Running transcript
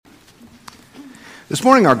This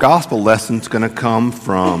morning our gospel lesson is going to come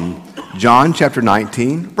from John chapter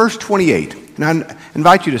 19, verse 28. And I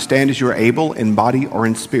invite you to stand as you are able in body or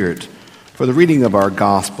in spirit for the reading of our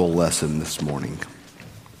gospel lesson this morning.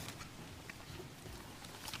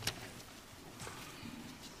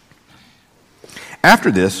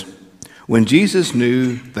 After this, when Jesus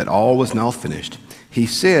knew that all was now finished, he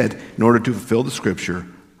said, in order to fulfill the scripture,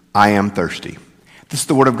 I am thirsty. This is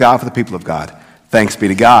the word of God for the people of God. Thanks be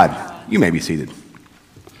to God. You may be seated.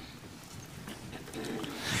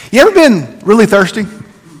 You ever been really thirsty?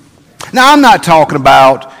 Now, I'm not talking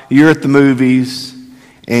about you're at the movies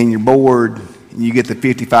and you're bored and you get the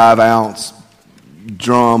 55-ounce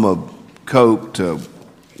drum of Coke to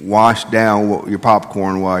wash down your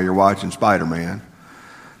popcorn while you're watching Spider-Man. I'm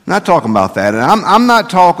not talking about that. And I'm not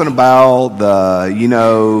talking about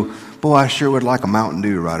boy, I sure would like a Mountain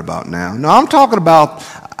Dew right about now. No, I'm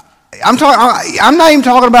not even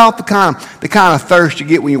talking about the kind of thirst you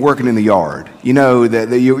get when you're working in the yard. You know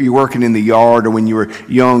that you're working in the yard, or when you were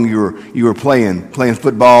young, you were playing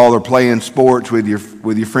football or playing sports with your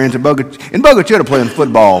friends. In Boca Chica, playing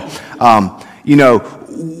football.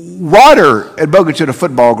 Water at Boca Chica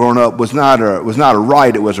football growing up was not a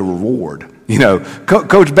right; it was a reward.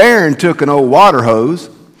 Coach Barron took an old water hose,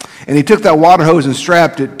 and he took that water hose and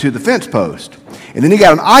strapped it to the fence post, and then he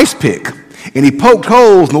got an ice pick. And he poked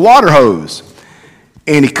holes in the water hose.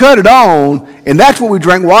 And he cut it on, and that's what we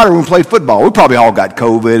drank water when we played football. We probably all got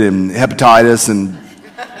COVID and hepatitis and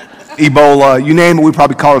Ebola. You name it, we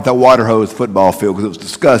probably called it that water hose football field because it was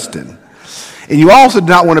disgusting. And you also did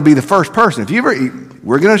not want to be the first person.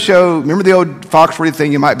 We're going to show, remember the old Foxworthy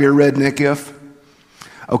thing, you might be a redneck if?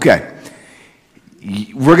 Okay.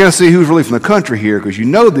 We're going to see who's really from the country here, because you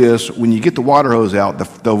know this, when you get the water hose out,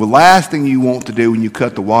 the last thing you want to do when you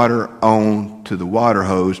cut the water on to the water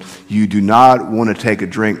hose, you do not want to take a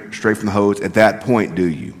drink straight from the hose at that point, do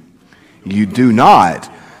you? You do not,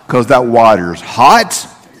 because that water is hot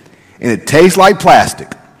and it tastes like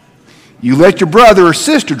plastic. You let your brother or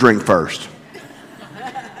sister drink first.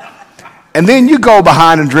 And then you go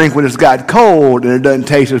behind and drink when it's got cold and it doesn't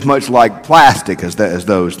taste as much like plastic as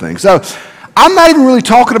those things. So I'm not even really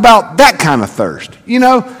talking about that kind of thirst.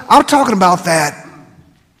 I'm talking about that,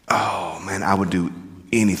 oh man, I would do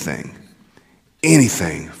anything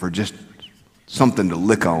for just something to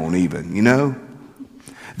lick on even,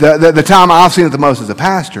 The time I've seen it the most as a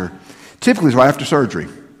pastor, typically is right after surgery.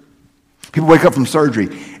 People wake up from surgery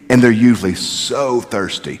and they're usually so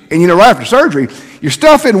thirsty. And right after surgery, your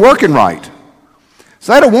stuff isn't working right.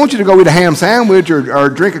 So they don't want you to go eat a ham sandwich or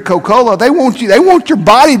drink a Coca-Cola. They want your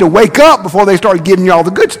body to wake up before they start giving you all the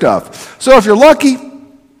good stuff. So if you're lucky,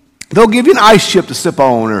 they'll give you an ice chip to sip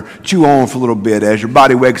on or chew on for a little bit as your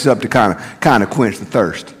body wakes up to kind of quench the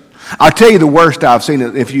thirst. I'll tell you the worst I've seen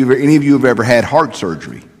if any of you have ever had heart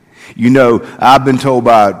surgery. I've been told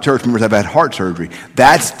by church members I've had heart surgery.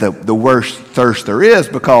 That's the worst thirst there is,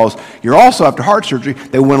 because you're also, after heart surgery,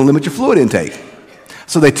 they want to limit your fluid intake.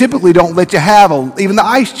 So they typically don't let you have even the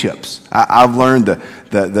ice chips. I've learned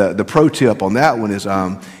the pro tip on that one is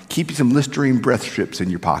keep some Listerine breath strips in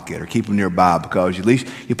your pocket or keep them nearby, because at least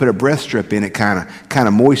you put a breath strip in, it kind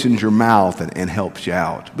of moistens your mouth and helps you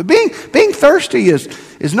out. But being thirsty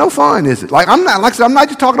is no fun, is it? I'm not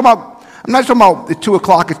just talking about at 2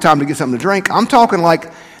 o'clock it's time to get something to drink. I'm talking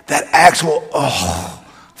like that actual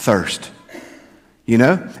thirst. And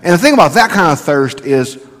the thing about that kind of thirst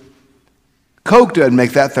is Coke doesn't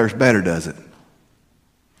make that thirst better, does it?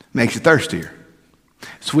 Makes you thirstier.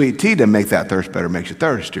 Sweet tea doesn't make that thirst better, makes you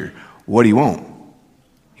thirstier. What do you want?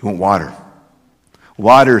 You want water.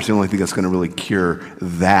 Water is the only thing that's going to really cure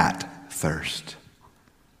that thirst.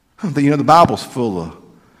 The Bible's full of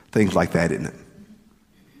things like that, isn't it?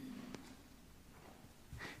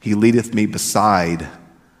 He leadeth me beside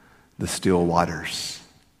the still waters.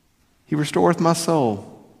 He restoreth my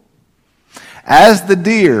soul. As the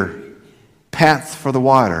deer pants for the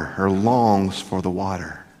water, or longs for the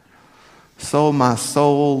water, so my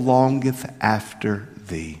soul longeth after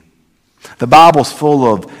thee. The Bible's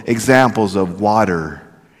full of examples of water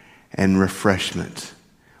and refreshment,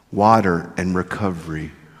 water and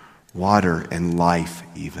recovery, water and life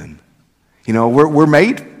even. We're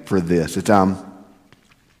made for this. It's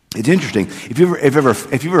interesting. If you've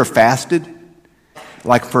ever fasted,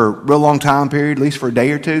 like for a real long time period, at least for a day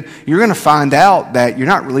or two, you're going to find out that you're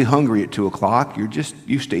not really hungry at 2 o'clock. You're just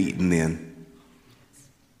used to eating then.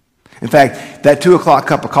 In fact, that 2 o'clock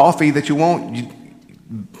cup of coffee that you want,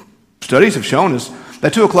 studies have shown us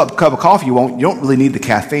that 2 o'clock cup of coffee you want, you don't really need the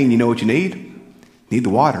caffeine. You know what you need? You need the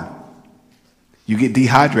water. You get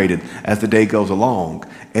dehydrated as the day goes along.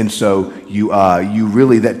 And so you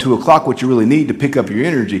really, that 2 o'clock, what you really need to pick up your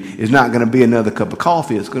energy is not going to be another cup of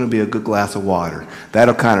coffee. It's going to be a good glass of water.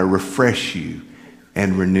 That'll kind of refresh you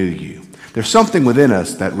and renew you. There's something within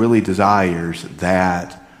us that really desires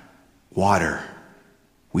that water.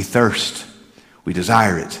 We thirst. We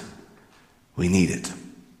desire it. We need it.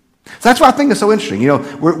 So that's why I think it's so interesting. You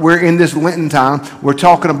know, we're in this Lenten time. We're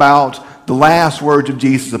talking about the last words of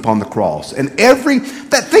Jesus upon the cross. And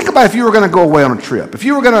think about if you were going to go away on a trip. If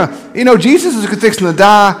you were going to, Jesus is fixing to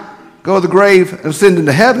die, go to the grave, and ascend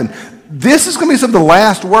into heaven. This is going to be some of the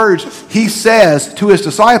last words he says to his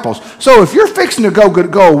disciples. So if you're fixing to go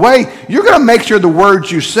away, you're going to make sure the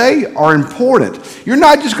words you say are important. You're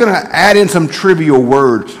not just going to add in some trivial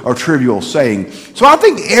word or trivial saying. So I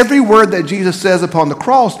think every word that Jesus says upon the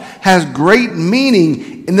cross has great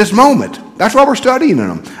meaning in this moment. That's why we're studying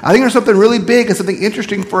them. I think there's something really big and something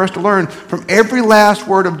interesting for us to learn from every last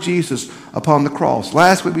word of Jesus upon the cross.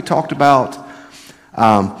 Last week we talked about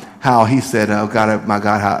how he said, "Oh God, my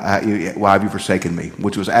God, why have you forsaken me?"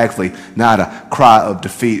 Which was actually not a cry of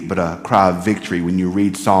defeat, but a cry of victory. When you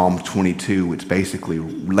read Psalm 22, it's basically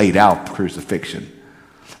laid out crucifixion.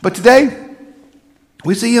 But today,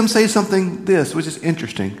 we see him say something which is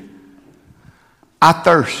interesting. I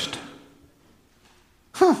thirst.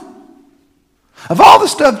 Of all the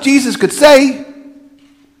stuff Jesus could say,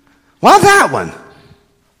 why that one?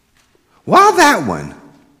 Why that one?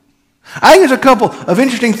 I think there's a couple of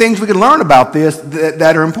interesting things we can learn about this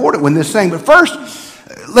that are important when this is saying. But first,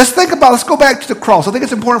 let's go back to the cross. I think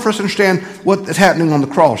it's important for us to understand what is happening on the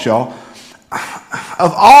cross, y'all.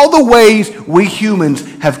 Of all the ways we humans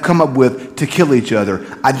have come up with to kill each other,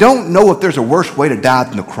 I don't know if there's a worse way to die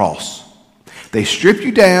than the cross. They strip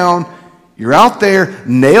you down. You're out there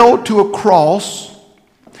nailed to a cross.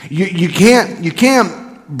 You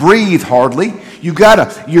can't breathe hardly.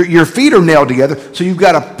 Your feet are nailed together, so you've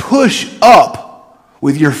got to push up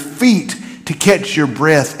with your feet to catch your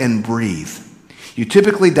breath and breathe. You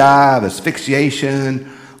typically die of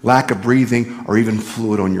asphyxiation, lack of breathing, or even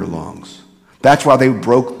fluid on your lungs. That's why they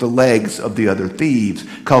broke the legs of the other thieves,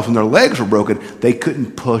 because when their legs were broken, they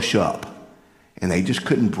couldn't push up. And they just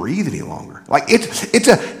couldn't breathe any longer. Like, it's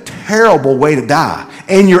a terrible way to die.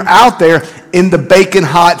 And you're out there in the baking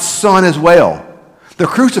hot sun as well. They're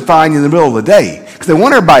crucifying you in the middle of the day because they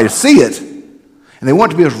want everybody to see it. And they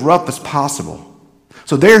want it to be as rough as possible.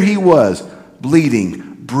 So there he was,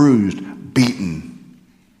 bleeding, bruised, beaten,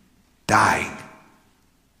 dying.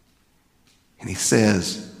 And he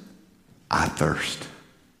says, I thirst.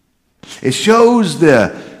 It shows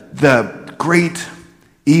the great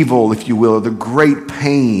evil, if you will, the great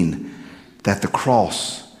pain that the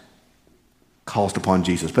cross caused upon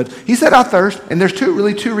Jesus. But he said, I thirst, and there's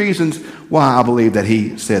two reasons why I believe that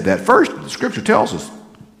he said that. First, the scripture tells us,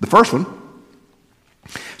 the first one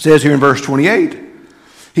says here in verse 28,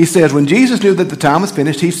 he says, when Jesus knew that the time was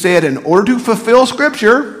finished, he said, in order to fulfill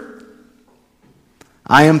scripture,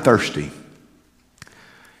 I am thirsty.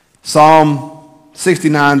 Psalm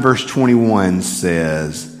 69 verse 21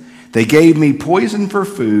 says, they gave me poison for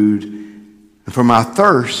food, and for my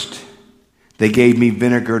thirst, they gave me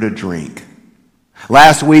vinegar to drink.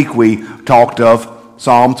 Last week we talked of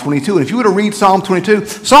Psalm 22. And if you were to read Psalm 22,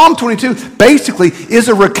 Psalm 22 basically is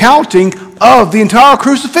a recounting of the entire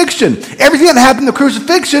crucifixion. Everything that happened in the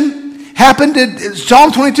crucifixion happened,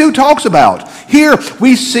 Psalm 22 talks about. Here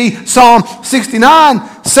we see Psalm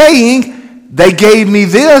 69 saying, they gave me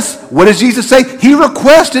this. What does Jesus say? He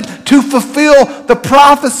requested to fulfill the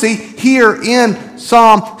prophecy here in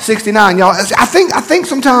Psalm 69. Y'all, I think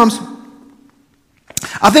sometimes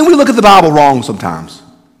we look at the Bible wrong sometimes.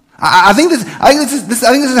 I think this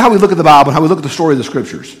is how we look at the Bible and how we look at the story of the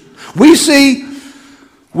Scriptures. We see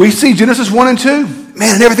Genesis 1 and 2.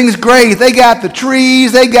 Man, everything is great. They got the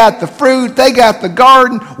trees, they got the fruit, they got the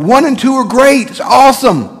garden. 1 and 2 are great. It's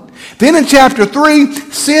awesome. Then in chapter 3,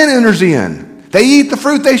 sin enters in. They eat the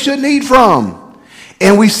fruit they shouldn't eat from.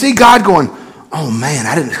 And we see God going, oh man,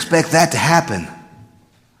 I didn't expect that to happen.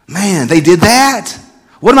 Man, they did that?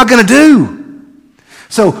 What am I going to do?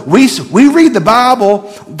 So we read the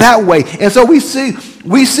Bible that way. And so we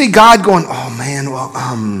see God going, oh man, well,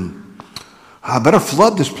 I better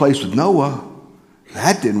flood this place with Noah.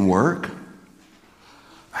 That didn't work.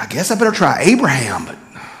 I guess I better try Abraham, but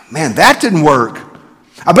man, that didn't work.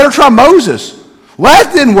 I better try Moses. Well,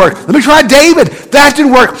 that didn't work. Let me try David. That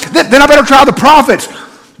didn't work. Then I better try the prophets.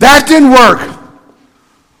 That didn't work.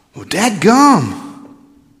 Well, dadgum.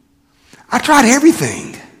 I tried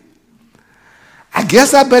everything. I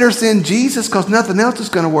guess I better send Jesus because nothing else is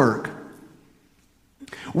going to work.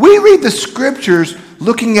 We read the scriptures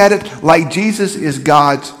looking at it like Jesus is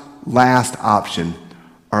God's last option.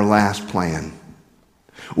 our last plan.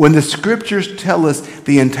 When the scriptures tell us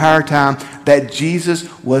the entire time that Jesus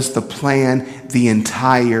was the plan the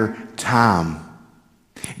entire time.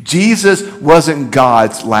 Jesus wasn't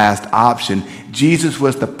God's last option. Jesus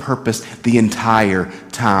was the purpose the entire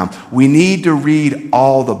time. We need to read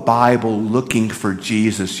all the Bible looking for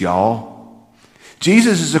Jesus, y'all.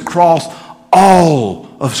 Jesus is across all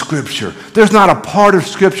of Scripture. There's not a part of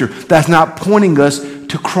Scripture that's not pointing us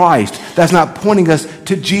to Christ, that's not pointing us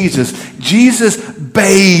to Jesus. Jesus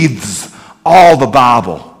bathes all the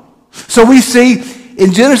Bible. So we see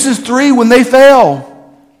in Genesis 3 when they fell,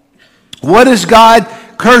 what does God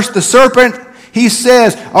curse the serpent? He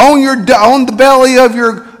says, on the belly of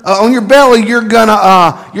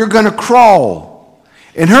you're gonna crawl.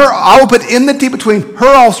 And I will put enmity between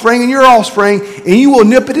her offspring and your offspring, and you will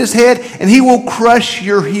nip at his head, and he will crush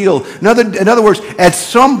your heel. In other words, at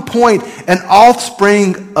some point, an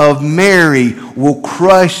offspring of Mary will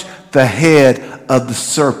crush the head of the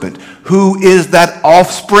serpent. Who is that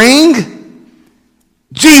offspring?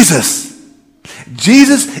 Jesus.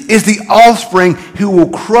 Jesus is the offspring who will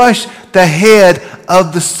crush the head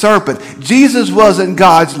of the serpent. Jesus wasn't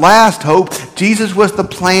God's last hope. Jesus was the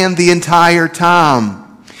plan the entire time.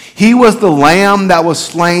 He was the lamb that was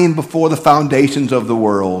slain before the foundations of the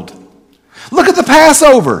world. Look at the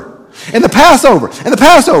Passover. In the Passover,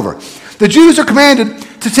 the Jews are commanded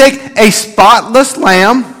to take a spotless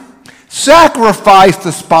lamb, sacrifice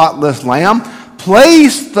the spotless lamb,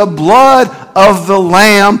 place the blood of the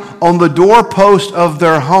lamb on the doorpost of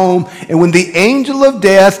their home, and when the angel of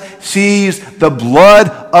death sees the blood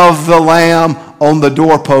of the lamb on the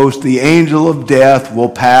doorpost, the angel of death will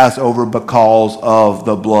pass over because of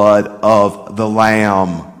the blood of the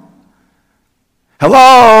lamb.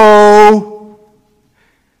 Hello?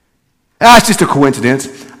 That's just a coincidence.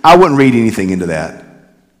 I wouldn't read anything into that.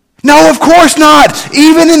 No, of course not.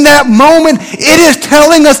 Even in that moment, it is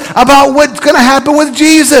telling us about what's going to happen with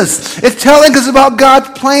Jesus. It's telling us about God's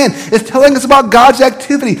plan. It's telling us about God's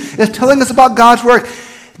activity. It's telling us about God's work.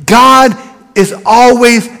 God is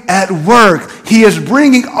always at work. He is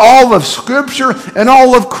bringing all of Scripture and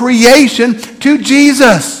all of creation to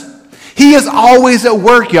Jesus. He is always at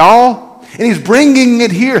work, y'all. And he's bringing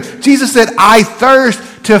it here. Jesus said, I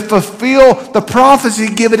thirst to fulfill the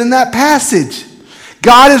prophecy given in that passage.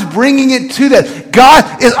 God is bringing it to that.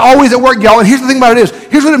 God is always at work, y'all. And here's the thing about it is,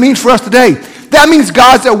 here's what it means for us today. That means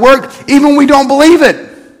God's at work even when we don't believe it.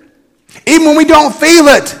 Even when we don't feel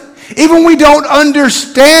it. Even when we don't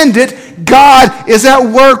understand it, God is at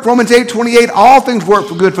work. Romans 8:28, all things work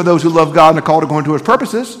for good for those who love God and are called according to his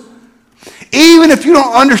purposes. Even if you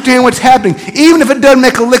don't understand what's happening, even if it doesn't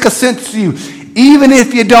make a lick of sense to you, even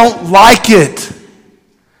if you don't like it,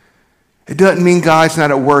 it doesn't mean God's not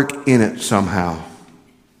at work in it somehow.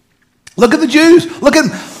 Look at the Jews. Look at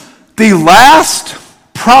the last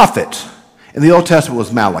prophet in the Old Testament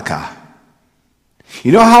was Malachi.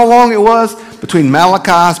 You know how long it was between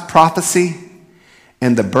Malachi's prophecy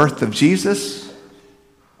and the birth of Jesus?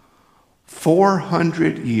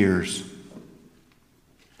 400 years.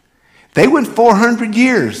 They went 400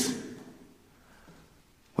 years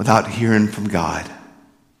without hearing from God.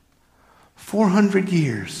 400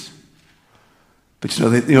 years. But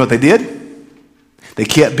you know what they did? They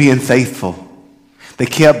kept being faithful. They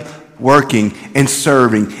kept working and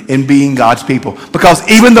serving and being God's people. Because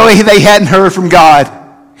even though they hadn't heard from God,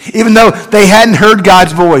 even though they hadn't heard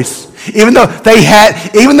God's voice, even though they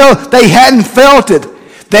hadn't felt it,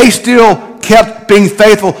 they still kept being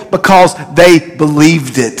faithful because they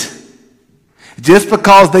believed it. Just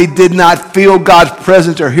because they did not feel God's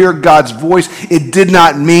presence or hear God's voice, it did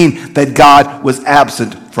not mean that God was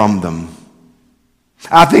absent from them.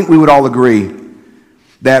 I think we would all agree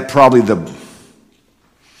that probably the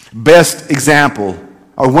best example,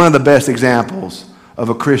 or one of the best examples of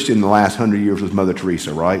a Christian in the last 100 years was Mother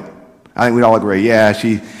Teresa, right? I think we'd all agree. Yeah,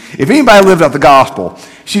 if anybody lived out the gospel,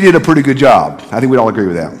 she did a pretty good job. I think we'd all agree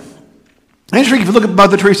with that. Interesting, if you look at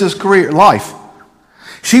Mother Teresa's life,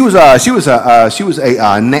 she was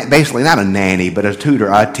basically not a nanny, but a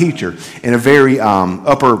tutor, a teacher in a very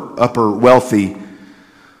upper wealthy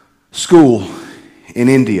school in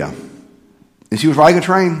India. And she was riding a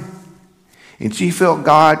train, and she felt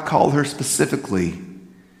God called her specifically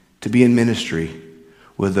to be in ministry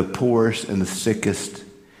with the poorest and the sickest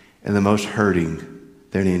and the most hurting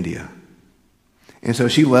there in India. And so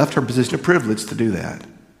she left her position of privilege to do that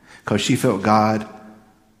because she felt God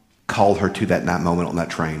called her to that moment on that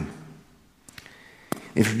train.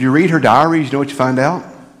 If you read her diaries, you know what you find out?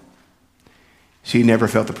 She never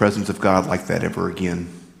felt the presence of God like that ever again.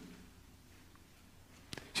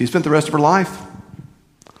 She spent the rest of her life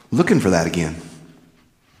looking for that again.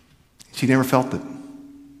 She never felt it.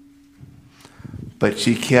 But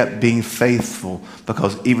she kept being faithful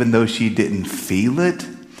because even though she didn't feel it,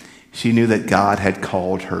 she knew that God had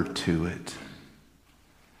called her to it.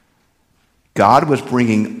 God was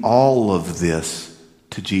bringing all of this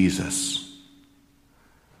to Jesus.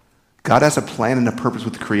 God has a plan and a purpose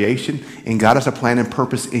with creation, and God has a plan and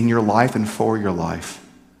purpose in your life and for your life.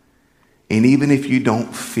 And even if you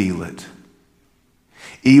don't feel it,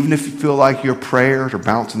 even if you feel like your prayers are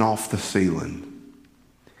bouncing off the ceiling,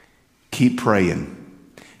 keep praying,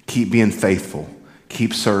 keep being faithful,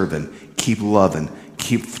 keep serving, keep loving,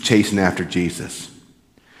 keep chasing after Jesus.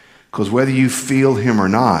 Because whether you feel him or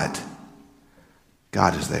not,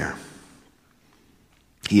 God is there.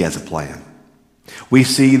 He has a plan. We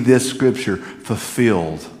see this scripture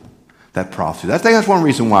fulfilled, that prophecy. I think that's one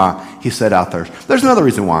reason why he set out thirst. There's another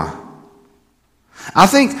reason why. I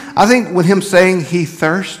think with him saying he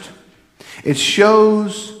thirst, it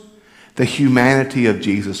shows the humanity of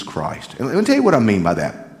Jesus Christ. And let me tell you what I mean by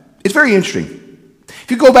that. It's very interesting.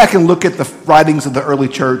 If you go back and look at the writings of the early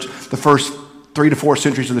church, the first 3 to 4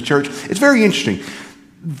 centuries of the church, it's very interesting.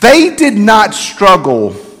 They did not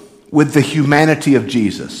struggle with the humanity of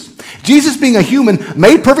Jesus. Jesus being a human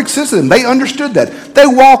made perfect sense to them. They understood that. They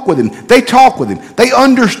walked with him. They talked with him. They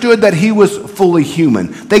understood that he was fully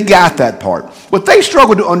human. They got that part. What they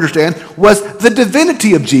struggled to understand was the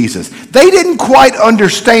divinity of Jesus. They didn't quite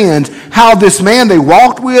understand how this man they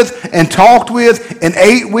walked with and talked with and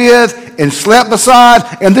ate with and slept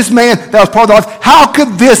beside, and this man that was part of their life, how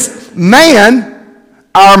could this man,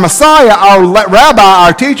 our Messiah, our rabbi,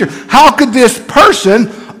 our teacher, how could this person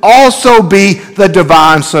also be the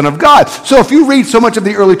divine Son of God? So if you read so much of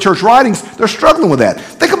the early church writings, they're struggling with that.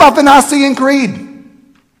 Think about the Nicene Creed.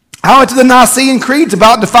 How much of the Nicene Creed is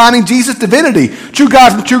about defining Jesus' divinity? True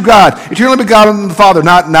God from true God, eternally begotten the Father,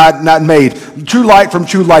 not made. True light from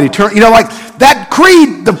true light, eternal. Like that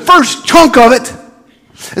creed, the first chunk of it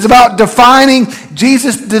is about defining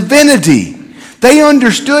Jesus' divinity. They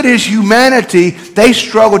understood his humanity. They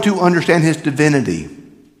struggled to understand his divinity.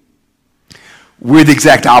 We're the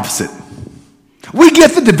exact opposite. We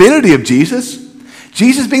get the divinity of Jesus.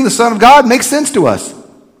 Jesus being the Son of God makes sense to us.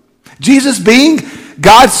 Jesus being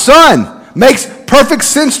God's Son makes perfect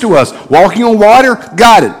sense to us. Walking on water,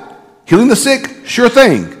 got it. Healing the sick, sure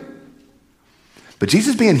thing. But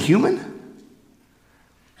Jesus being human?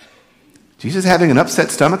 Jesus having an upset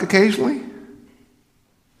stomach occasionally?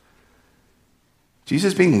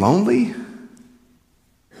 Jesus being lonely?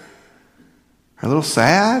 Or a little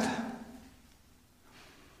sad?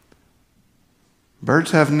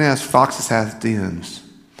 Birds have nests, foxes have dens,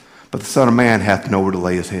 but the Son of Man hath nowhere to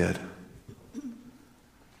lay his head.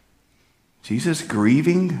 Jesus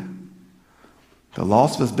grieving the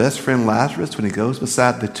loss of his best friend Lazarus when he goes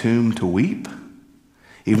beside the tomb to weep,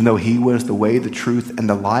 even though he was the way, the truth, and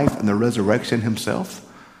the life, and the resurrection himself.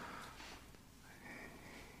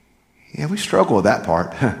 Yeah, we struggle with that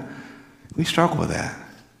part. We struggle with that.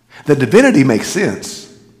 The divinity makes sense.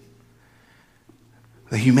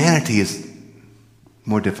 The humanity is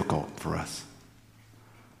more difficult for us.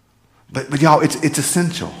 But y'all, it's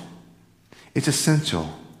essential. It's essential.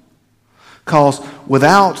 Because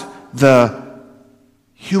without the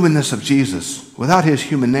humanness of Jesus, without his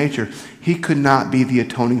human nature, he could not be the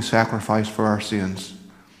atoning sacrifice for our sins.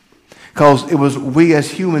 Because it was we as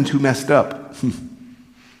humans who messed up.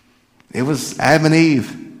 It was Adam and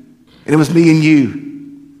Eve. And it was me and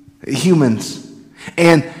you, humans.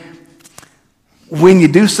 And when you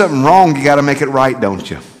do something wrong, you got to make it right, don't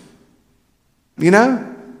you? You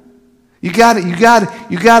know? You got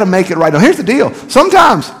to make it right. Now, here's the deal.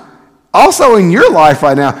 Sometimes, also in your life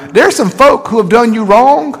right now, there's some folk who have done you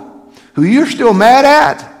wrong, who you're still mad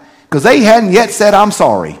at, because they hadn't yet said, I'm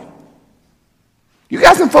sorry. You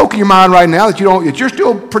got some folk in your mind right now that you're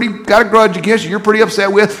still got a grudge against, you're pretty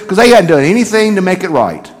upset with, because they hadn't done anything to make it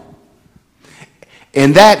right.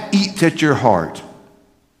 And that eats at your heart.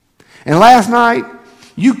 And last night,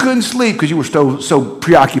 you couldn't sleep because you were so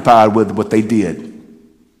preoccupied with what they did.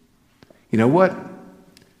 You know what?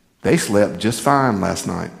 They slept just fine last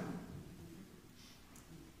night.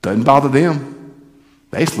 Doesn't bother them.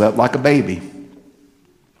 They slept like a baby.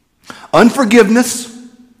 Unforgiveness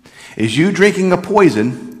is you drinking a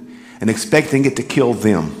poison and expecting it to kill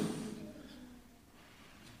them.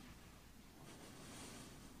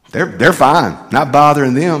 They're fine, not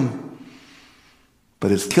bothering them,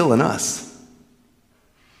 but it's killing us.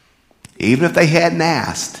 Even if they hadn't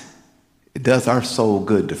asked, it does our soul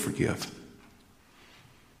good to forgive.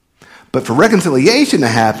 But for reconciliation to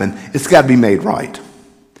happen, it's got to be made right.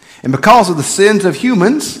 And because of the sins of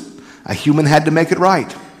humans, a human had to make it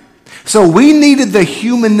right. So we needed the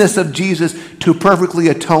humanness of Jesus to perfectly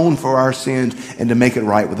atone for our sins and to make it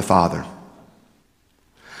right with the Father.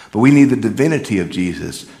 But we need the divinity of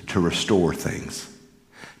Jesus to restore things,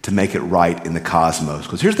 to make it right in the cosmos.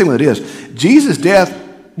 Because here's the thing what it is. Jesus' death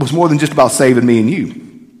was more than just about saving me and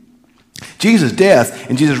you. Jesus' death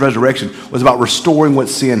and Jesus' resurrection was about restoring what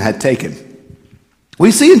sin had taken.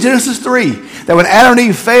 We see in Genesis 3 that when Adam and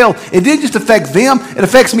Eve fell, it didn't just affect them, it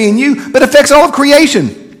affects me and you, but it affects all of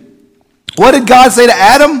creation. What did God say to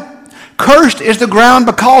Adam? Cursed is the ground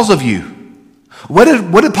because of you. What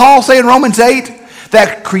did Paul say in Romans 8?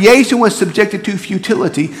 That creation was subjected to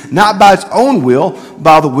futility, not by its own will,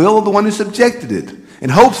 by the will of the one who subjected it, in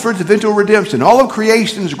hopes for its eventual redemption. All of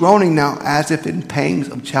creation is groaning now as if in pangs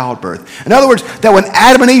of childbirth. In other words, that when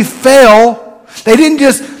Adam and Eve fell, they didn't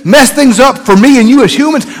just mess things up for me and you as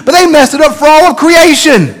humans, but they messed it up for all of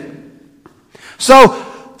creation.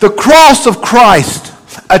 So the cross of Christ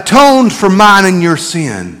atoned for mine and your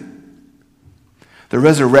sin. The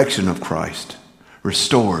resurrection of Christ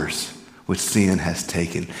restores what sin has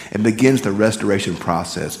taken and begins the restoration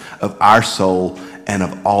process of our soul and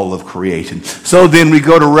of all of creation. So then we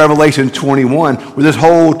go to Revelation 21, where this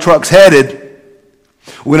whole truck's headed.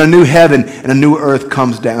 When a new heaven and a new earth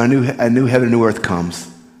comes down, a new heaven and a new earth comes,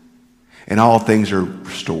 and all things are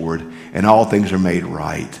restored, and all things are made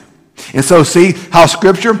right. And so see how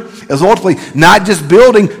Scripture is ultimately not just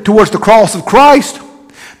building towards the cross of Christ,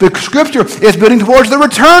 but Scripture is building towards the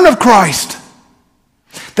return of Christ.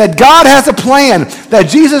 That God has a plan, that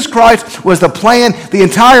Jesus Christ was the plan the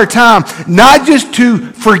entire time, not just to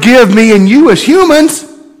forgive me and you as humans,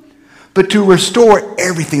 but to restore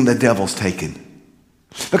everything the devil's taken.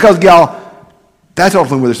 Because, y'all, that's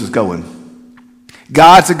ultimately where this is going.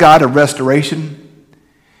 God's a God of restoration,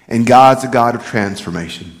 and God's a God of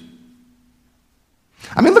transformation.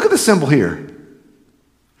 I mean, look at the symbol here.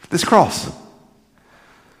 This cross.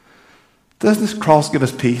 Doesn't this cross give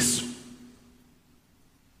us peace?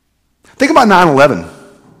 Think about 9/11.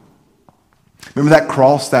 Remember that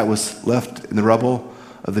cross that was left in the rubble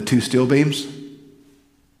of the two steel beams?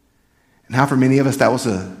 And how for many of us that was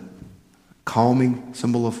a calming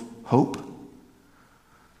symbol of hope?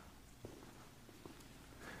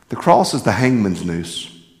 The cross is the hangman's noose.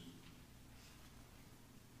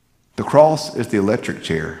 The cross is the electric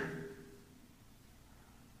chair.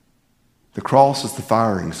 The cross is the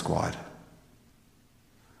firing squad.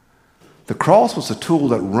 The cross was a tool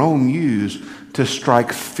that Rome used to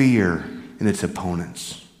strike fear in its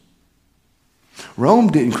opponents. Rome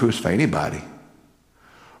didn't crucify anybody.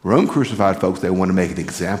 Rome crucified folks they wanted to make an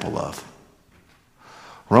example of.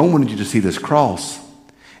 Rome wanted you to see this cross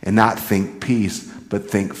and not think peace, but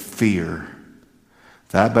think fear.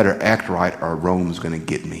 That I better act right or Rome's going to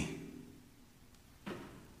get me.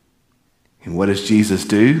 And what does Jesus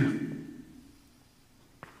do?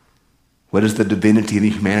 What does the divinity and the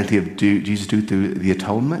humanity of Jesus do through the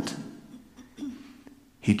atonement?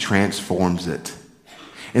 He transforms it.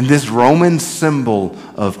 And this Roman symbol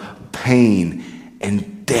of pain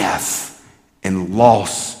and death and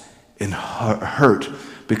loss and hurt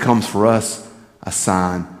becomes for us a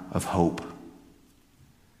sign of hope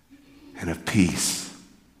and of peace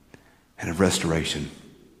and of restoration.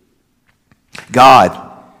 God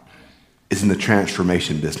is in the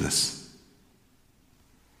transformation business.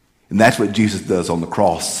 And that's what Jesus does on the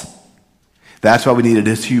cross. That's why we needed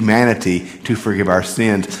his humanity to forgive our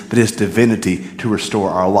sins, but his divinity to restore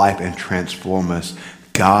our life and transform us.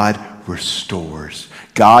 God restores.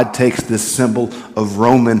 God takes this symbol of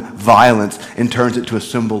Roman violence and turns it to a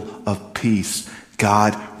symbol of peace.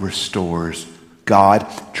 God restores. God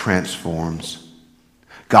transforms.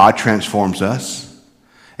 God transforms us,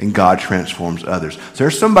 and God transforms others. So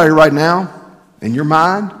there's somebody right now in your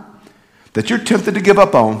mind that you're tempted to give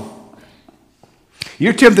up on.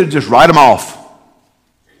 You're tempted to just write them off.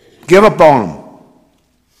 Give up on them.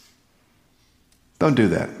 Don't do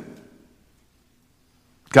that.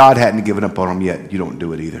 God hadn't given up on them yet. You don't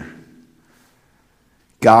do it either.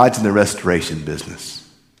 God's in the restoration business.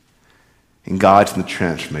 And God's in the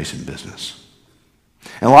transformation business.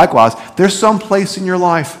 And likewise, there's some place in your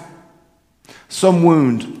life, some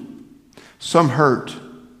wound, some hurt,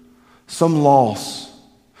 some loss,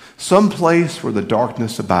 some place where the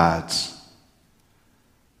darkness abides.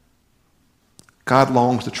 God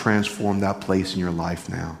longs to transform that place in your life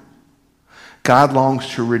now. God longs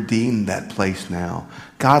to redeem that place now.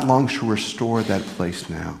 God longs to restore that place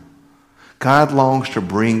now. God longs to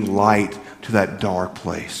bring light to that dark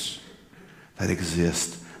place that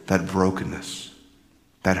exists, that brokenness,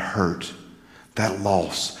 that hurt, that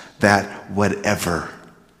loss, that whatever.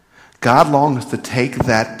 God longs to take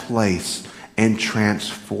that place and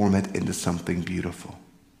transform it into something beautiful.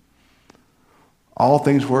 All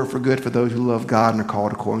things work for good for those who love God and are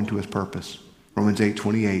called according to his purpose. Romans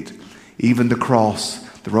 8:28. Even the cross,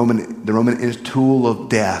 the Roman tool of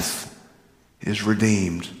death, is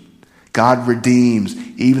redeemed. God redeems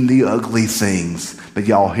even the ugly things. But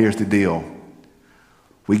y'all, here's the deal.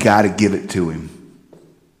 We got to give it to him.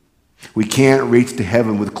 We can't reach to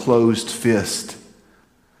heaven with closed fist,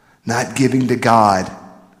 not giving to God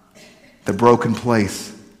the broken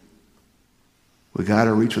place. We got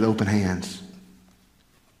to reach with open hands,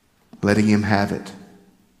 letting him have it,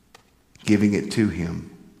 giving it to him.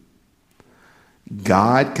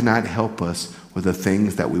 God cannot help us with the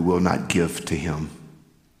things that we will not give to him.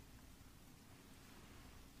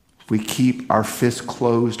 If we keep our fists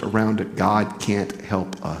closed around it, God can't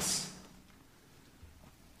help us.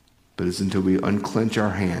 But it's until we unclench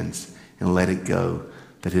our hands and let it go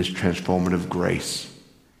that his transformative grace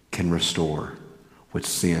can restore what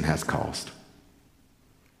sin has caused.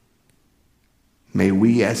 May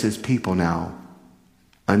we as his people now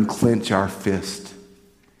unclench our fist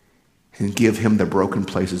and give him the broken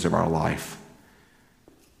places of our life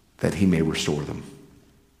that he may restore them.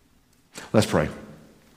 Let's pray.